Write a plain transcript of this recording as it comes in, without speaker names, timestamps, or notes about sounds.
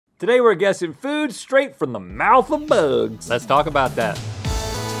Today we're guessing food straight from the mouth of bugs. Let's talk about that.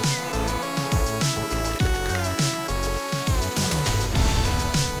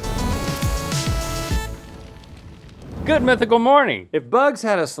 Good mythical morning. If bugs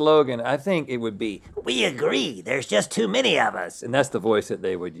had a slogan, I think it would be, "We agree, there's just too many of us." And that's the voice that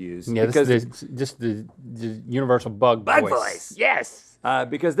they would use. Yeah, because this is just the universal bug voice. Yes.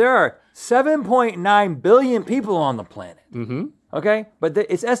 Because there are 7.9 billion people on the planet. Mm-hmm. Okay? But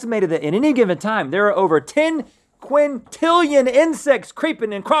it's estimated that in any given time, there are over 10 quintillion insects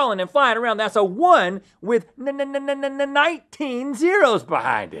creeping and crawling and flying around. That's a 1 with 19 zeros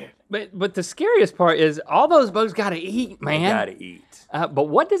behind it. But the scariest part is all those bugs gotta eat, man. They gotta eat. But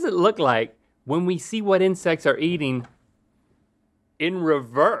what does it look like when we see what insects are eating in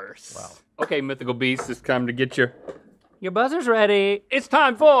reverse? Wow. Okay, Mythical Beasts, it's time to get your buzzers ready. It's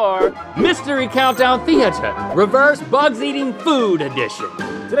time for Mystery Countdown Theater, Reverse Bugs Eating Food Edition.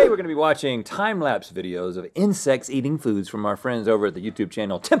 Today we're gonna be watching time-lapse videos of insects eating foods from our friends over at the YouTube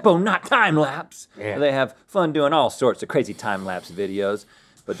channel Tempo Not Time Lapse. Yeah. They have fun doing all sorts of crazy time-lapse videos.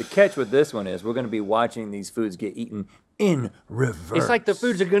 But the catch with this one is we're gonna be watching these foods get eaten in reverse. It's like the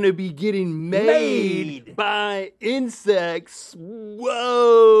foods are gonna be getting made by insects.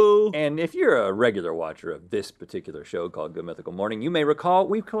 Whoa! And if you're a regular watcher of this particular show called Good Mythical Morning, you may recall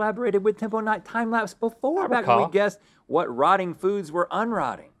we've collaborated with Tempo Not Time Lapse before, back when we guessed what rotting foods were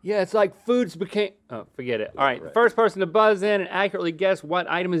unrotting. Yeah, it's like foods became, oh, forget it. All right, the first person to buzz in and accurately guess what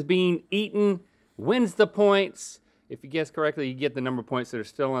item is being eaten wins the points. If you guess correctly, you get the number of points that are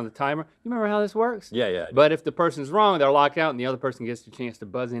still on the timer. You remember how this works? Yeah. But if the person's wrong, they're locked out and the other person gets the chance to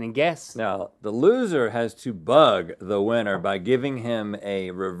buzz in and guess. Now, the loser has to bug the winner by giving him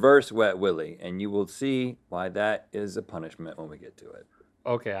a reverse wet willy, and you will see why that is a punishment when we get to it.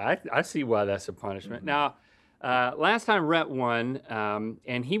 Okay, I see why that's a punishment. Now, last time Rhett won,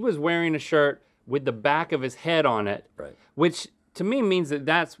 and he was wearing a shirt with the back of his head on it, Right. which to me means that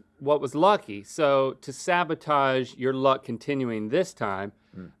that's what was lucky. So to sabotage your luck continuing this time,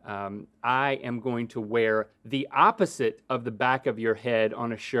 I am going to wear the opposite of the back of your head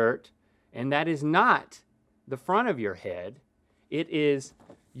on a shirt, and that is not the front of your head. It is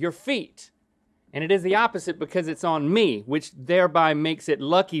your feet. And it is the opposite because it's on me, which thereby makes it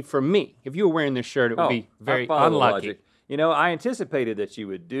lucky for me. If you were wearing this shirt, it would be very I follow the unlucky. logic. You know, I anticipated that you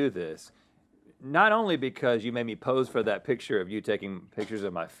would do this, not only because you made me pose for that picture of you taking pictures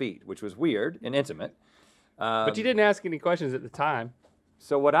of my feet, which was weird and intimate. But you didn't ask any questions at the time.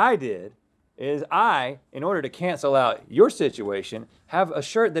 So what I did is in order to cancel out your situation, have a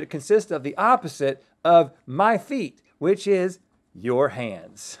shirt that consists of the opposite of my feet, which is your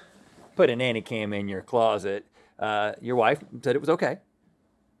hands. Put a nanny cam in your closet. Your wife said it was okay.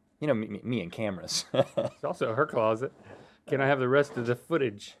 You know, me and cameras. It's also her closet. Can I have the rest of the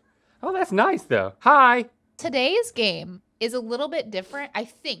footage? Oh, that's nice, though. Hi. Today's game is a little bit different, I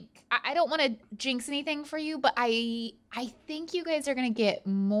think. I don't want to jinx anything for you, but I think you guys are going to get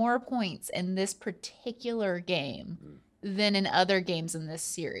more points in this particular game than in other games in this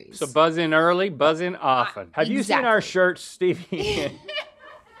series. So buzz in early, buzz in often. Have you seen our shirts, Stevie?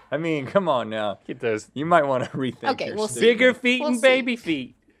 I mean, come on now. Get those You might want to rethink Okay, your we'll statement. see. bigger feet We'll and see. baby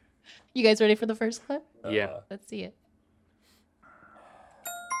feet. You guys ready for the first clip? Yeah. Let's see it.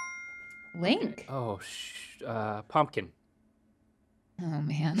 Link. Oh, pumpkin. Oh,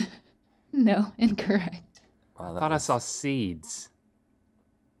 man. No, incorrect. Wow, I thought I saw seeds.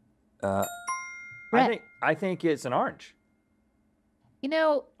 Brett. I think it's an orange. You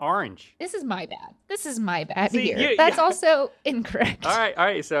know, Orange. this is my bad. This is my bad See, here. you- That's yeah. also incorrect. All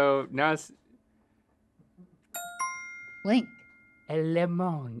right. So now it's Link. a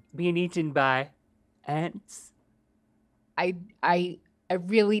lemon being eaten by ants. I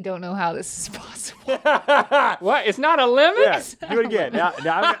really don't know how this is possible. What? It's not a lemon? Yeah, do it again. Now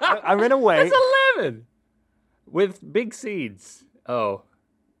I'm going to wait. It's a lemon with big seeds. Oh.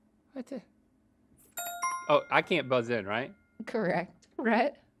 Oh, I can't buzz in, right? Correct.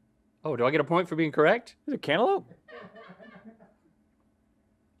 Brett. Oh, do I get a point for being correct? Is it cantaloupe?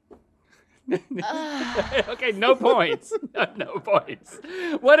 Okay, no points. No points.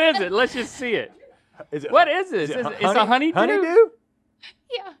 What is it? Let's just see it. What is this? It's a honeydew? Honeydew?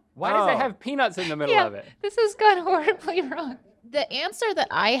 Yeah. Why does it have peanuts in the middle Yeah, of it? this has gone horribly wrong. The answer that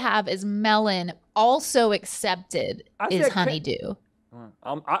I have is melon, also accepted is said honeydew.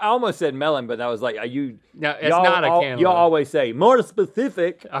 I almost said melon, but that was like, No, it's not a cantaloupe. Y'all always say more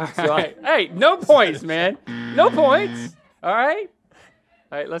specific. All So right. Hey, no points, man. No points. All right?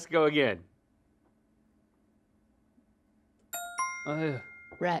 All right, let's go again.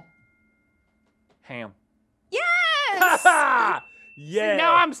 Brett. ham. Yes! Yeah. See,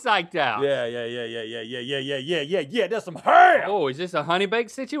 now I'm psyched out. Yeah. That's some ham. Oh, is this a honey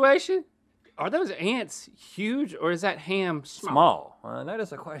baked situation? Are those ants huge or is that ham small? Small. That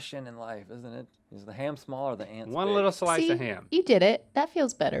is a question in life, isn't it? Is the ham small or the ants One big? little slice See, of ham. you did it. That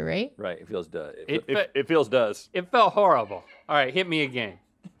feels better, right? Right. It feels does. It It feels does. It felt horrible. All right, hit me again.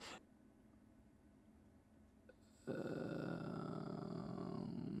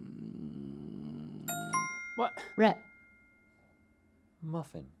 What? Rhett,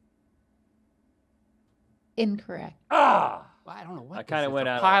 Muffin. incorrect. Ah. Well, I don't know what. I kinda this is, went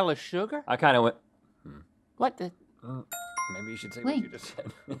a out. pile of sugar. I kind of went. What the Maybe you should say what you just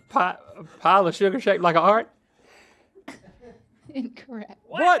said. a pile of sugar shaped like a heart? Incorrect.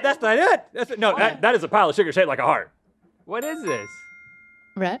 What? That's not it. That's no. That is a pile of sugar shaped like a heart. What is this?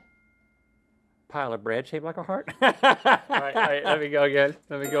 Rhett, Pile of bread shaped like a heart? all right, let me go again.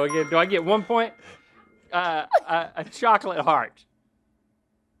 Do I get 1 point? A chocolate heart.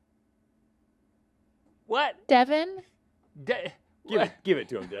 What? Devin, Give it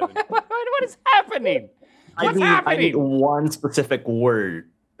to him, Devin. What is happening? What's I happening? need one specific word.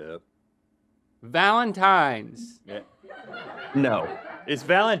 Valentine's. Yeah. No. It's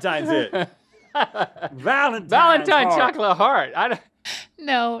Valentine's it. Valentine Valentine chocolate heart.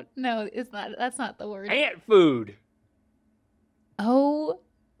 no, it's not. That's not the word. Ant food. Oh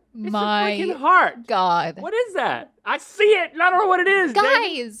It's a my freaking heart. God, What is that? I see it. and I don't know what it is. David.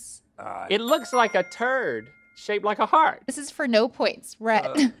 guys, It looks like a turd shaped like a heart. this is for no points.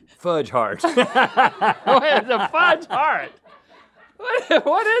 Rhett, Fudge heart. What is a fudge heart?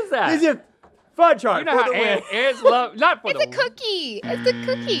 What is that? Is it fudge heart? You know how ants love not for it's the a cookie. It's a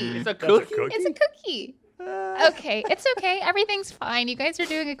cookie. It's a cookie. It's a cookie. Okay, it's okay. Everything's fine. You guys are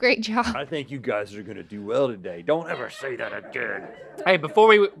doing a great job. I think you guys are gonna do well today. Don't ever say that again. Hey, before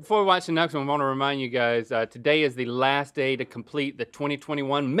we watch the next one, I want to remind you guys today is the last day to complete the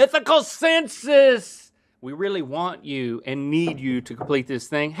 2021 Mythical Census. We really want you and need you to complete this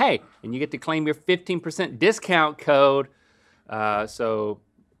thing. Hey, and you get to claim your 15% discount code. So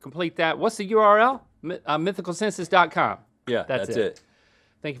complete that. What's the URL? Mythicalcensus.com. Yeah, that's it.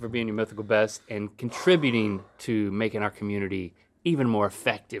 Thank you for being your mythical best and contributing to making our community even more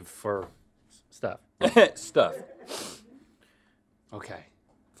effective for stuff. Stuff. Okay.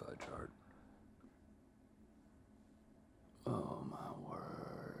 Fudge heart. Oh my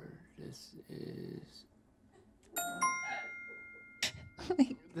word. This is.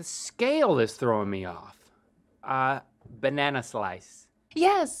 The scale is throwing me off. Banana slice.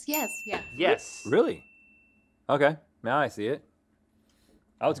 Yes. Yes. Really? Okay. Now I see it.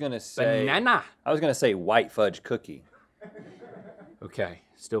 I was gonna say Banana. I was gonna say white fudge cookie. Okay.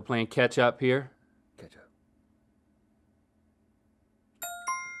 Still playing catch up here. Ketchup.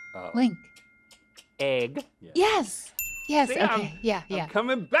 Link. Egg. Yes. Yes. See, Okay. Yeah. I'm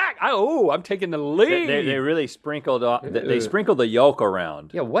coming back. I'm taking the lead. They really sprinkled they sprinkled the yolk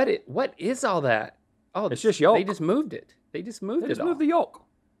around. Yeah. What is all that? Oh, It's just yolk. They just moved it. They just moved They it. just all. moved the yolk.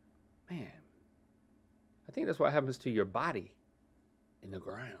 Man, I think that's what happens to your body in the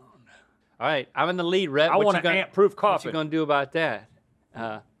ground. All right, I'm in the lead, Rhett. I What want you an gonna- ant-proof What coffin. you gonna do about that?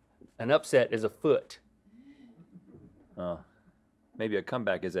 An upset is afoot. Oh, maybe a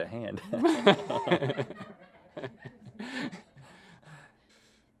comeback is at hand.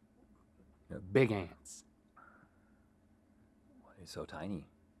 Big ants. Why is so tiny?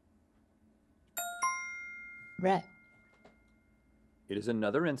 Rhett. It is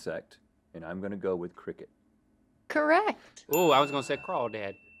another insect, and I'm gonna go with cricket. Correct. Oh, I was gonna say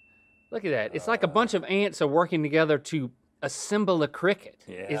crawdad. Look at that. It's like a bunch of ants are working together to assemble a cricket.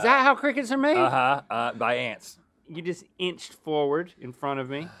 Yeah. Is that how crickets are made? By ants. You just inched forward in front of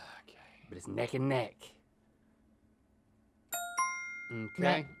me. Okay. But it's neck and neck.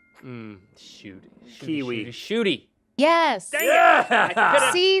 Okay. Right. Shoot. Kiwi. Shooty. Yes.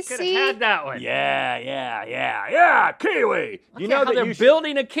 Yeah. See. Had that one. Yeah. Kiwi. You know how they're you should-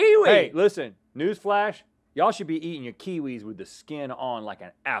 building a kiwi. Hey, listen. Newsflash. Y'all should be eating your kiwis with the skin on like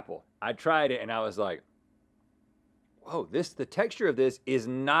an apple. I tried it and I was like, whoa, the texture of this is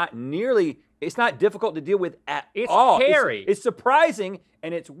not it's not difficult to deal with at all. Hairy. It's surprising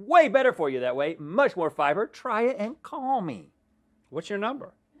and it's way better for you that way. Much more fiber. Try it and call me. What's your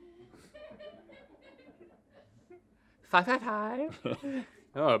number? 555.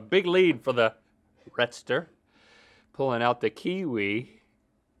 Oh, a big lead for the Retster. Pulling out the kiwi.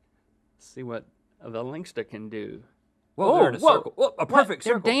 See what the Linkster can do. Whoa, they're in a circle. Whoa, a perfect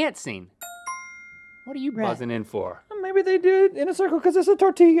They're circle. dancing. What are you Right. buzzing in for? Maybe they do it in a circle because it's a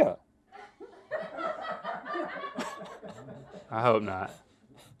tortilla. I hope not.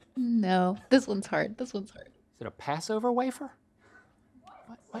 No. This one's hard. Is it a Passover wafer?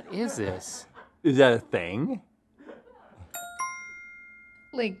 What is this? Is that a thing?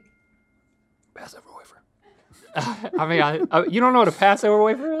 Like, Passover wafer. I mean, you don't know what a Passover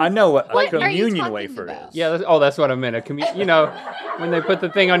wafer is? I know what a What are you communion talking wafer about? is. Yeah, that's what I meant. You know, when they put the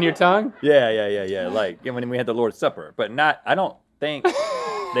thing on your tongue? Yeah. Like when we had the Lord's Supper, but not. I don't think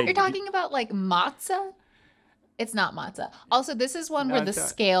they. you're talking about like matzah? It's not matzah. Also, this is one where No, the it's not.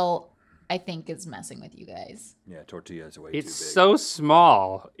 scale, I think, is messing with you guys. Yeah, tortillas are way It's too big. so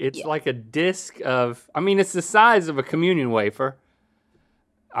small. It's Yeah. like a disc of, I mean, it's the size of a communion wafer.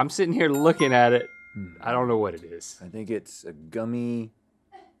 I'm sitting here looking at it. I don't know what it is. I think it's a gummy.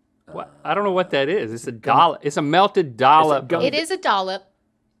 What? I don't know what that is. It's a dollop. It's a melted dollop gum- of It is a dollop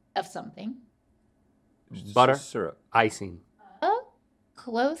of something. butter, syrup. icing. Oh,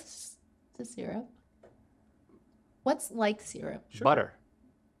 close to syrup. What's like syrup? Butter.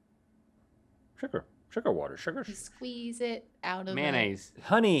 Sugar water, sugar. You squeeze it out of Mayonnaise.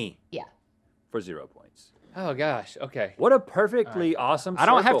 Honey It. Yeah. for 0 points. Oh, gosh. Okay. What a perfectly awesome. I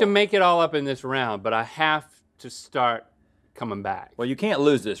don't have to circle. make it all up in this round, but I have to start coming back. Well, you can't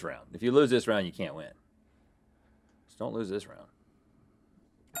lose this round. If you lose this round, you can't win. Just don't lose this round.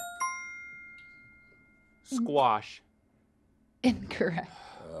 Squash. Incorrect.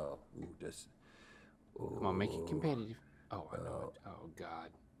 Oh, ooh, this. Come on, make it competitive. Oh, I know it. Oh, God.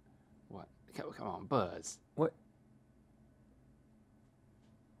 What? Come on, Buzz. What?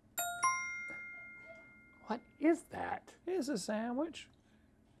 What is that? Is a sandwich?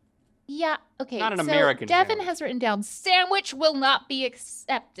 Yeah, okay. Not an so American Devin sandwich. has written down sandwich will not be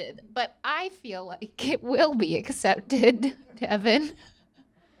accepted, but I feel like it will be accepted, Devin.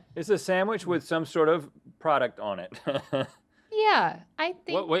 It's a sandwich with some sort of product on it. Yeah, I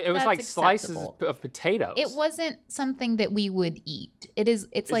think It was that's like slices acceptable. of potatoes. It wasn't something that we would eat. It's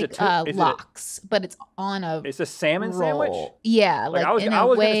Is like it is it a- lox, but it's on a It's a salmon sandwich. roll. Yeah, like, I was in I a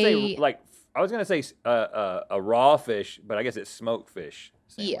was way. gonna say like I was gonna say a raw fish, but I guess it's smoked fish.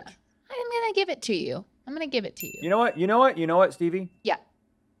 Sandwich. Yeah, I'm gonna give it to you. I'm gonna give it to you. You know what? You know what? You know what, Stevie? Yeah.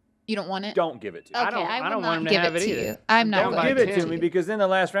 You don't want it? Don't give it to me. Okay, I I will don't want not him to give have it it to either. you. I'm not Don't going give to it to give me you. because then the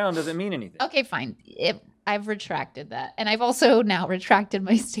last round doesn't mean anything. Okay, fine. I've retracted that. And I've also now retracted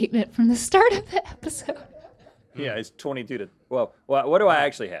my statement from the start of the episode. Yeah, it's 22 to. Well, what do I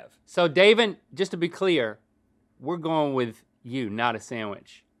actually have? So, David, just to be clear, we're going with you, not a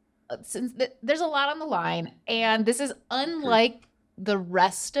sandwich. Since there's a lot on the line, and this is unlike the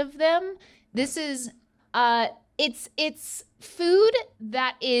rest of them. This is it's food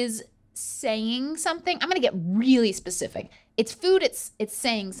that is saying something. I'm gonna get really specific. It's food. It's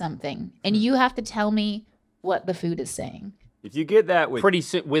saying something, and you have to tell me what the food is saying. If you get that with Pretty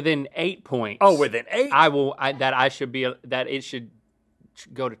soon, within 8 points. oh, within 8. That it should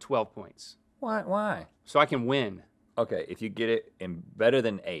go to 12 points, Why? so I can win. Okay, if you get it in better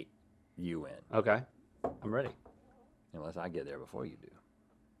than 8, you win. Okay, I'm ready. Unless I get there before you do.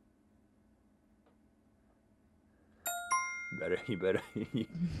 You better.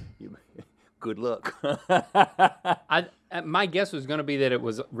 Good luck. My guess was going to be that it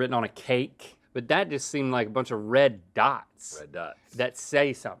was written on a cake, but that just seemed like a bunch of red dots Red dots. that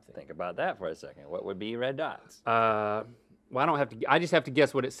say something. Think about that for a second. What would be red dots? Well, I don't have to. I just have to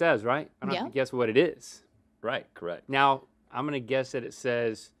guess what it says, right? I don't have Yeah. to guess what it is. Right, correct. Now I'm going to guess that it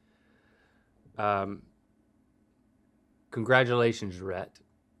says, "Congratulations, Rhett."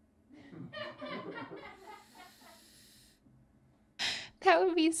 That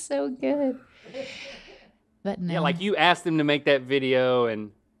would be so good. But no. Yeah, like you asked them to make that video,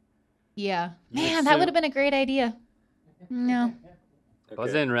 and Yeah. You Man, that assume- would have been a great idea. No.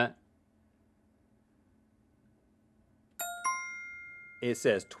 buzz in, Rhett. It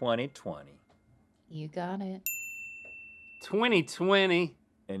says 2020, You got it. 2020.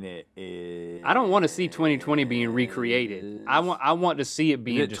 and it is. I don't want to see 2020 being recreated. I want to see it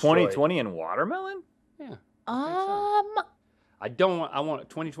being Is it destroyed. 2020 and watermelon? Yeah. I I want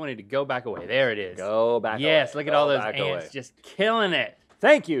 2020 to go back away. There it is. Go back. Yes, away. look at all Go those back ants away. just killing it.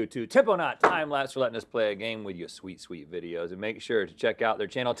 Thank you to Tempo Not Time Lapse for letting us play a game with your sweet, sweet videos. And make sure to check out their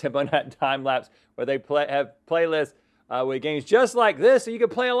channel, Tempo Not Time Lapse, where they have playlists with games just like this so you can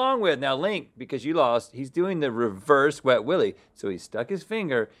play along with. Now, Link, because you lost, he's doing the reverse Wet Willy. So he stuck his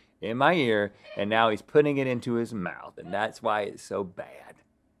finger in my ear, and now he's putting it into his mouth. And that's why it's so bad.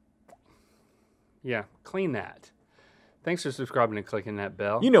 Yeah, clean that. Thanks for subscribing and clicking that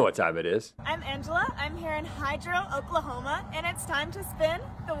bell. You know what time it is. I'm Angela. I'm here in Hydro, Oklahoma, and it's time to spin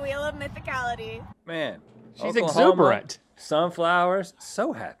the wheel of mythicality. Man, She's Oklahoma, exuberant. Sunflowers,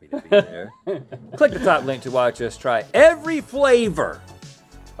 so happy to be there. Click the top link to watch us try every flavor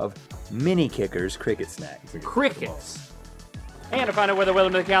of Mini Kickers cricket snacks. Crickets. and to find out where the Wheel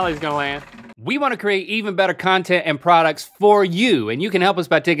of Mythicality is gonna land. We want to create even better content and products for you, and you can help us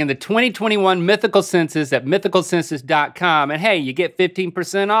by taking the 2021 Mythical Census at mythicalcensus.com. And hey, you get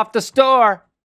 15% off the store.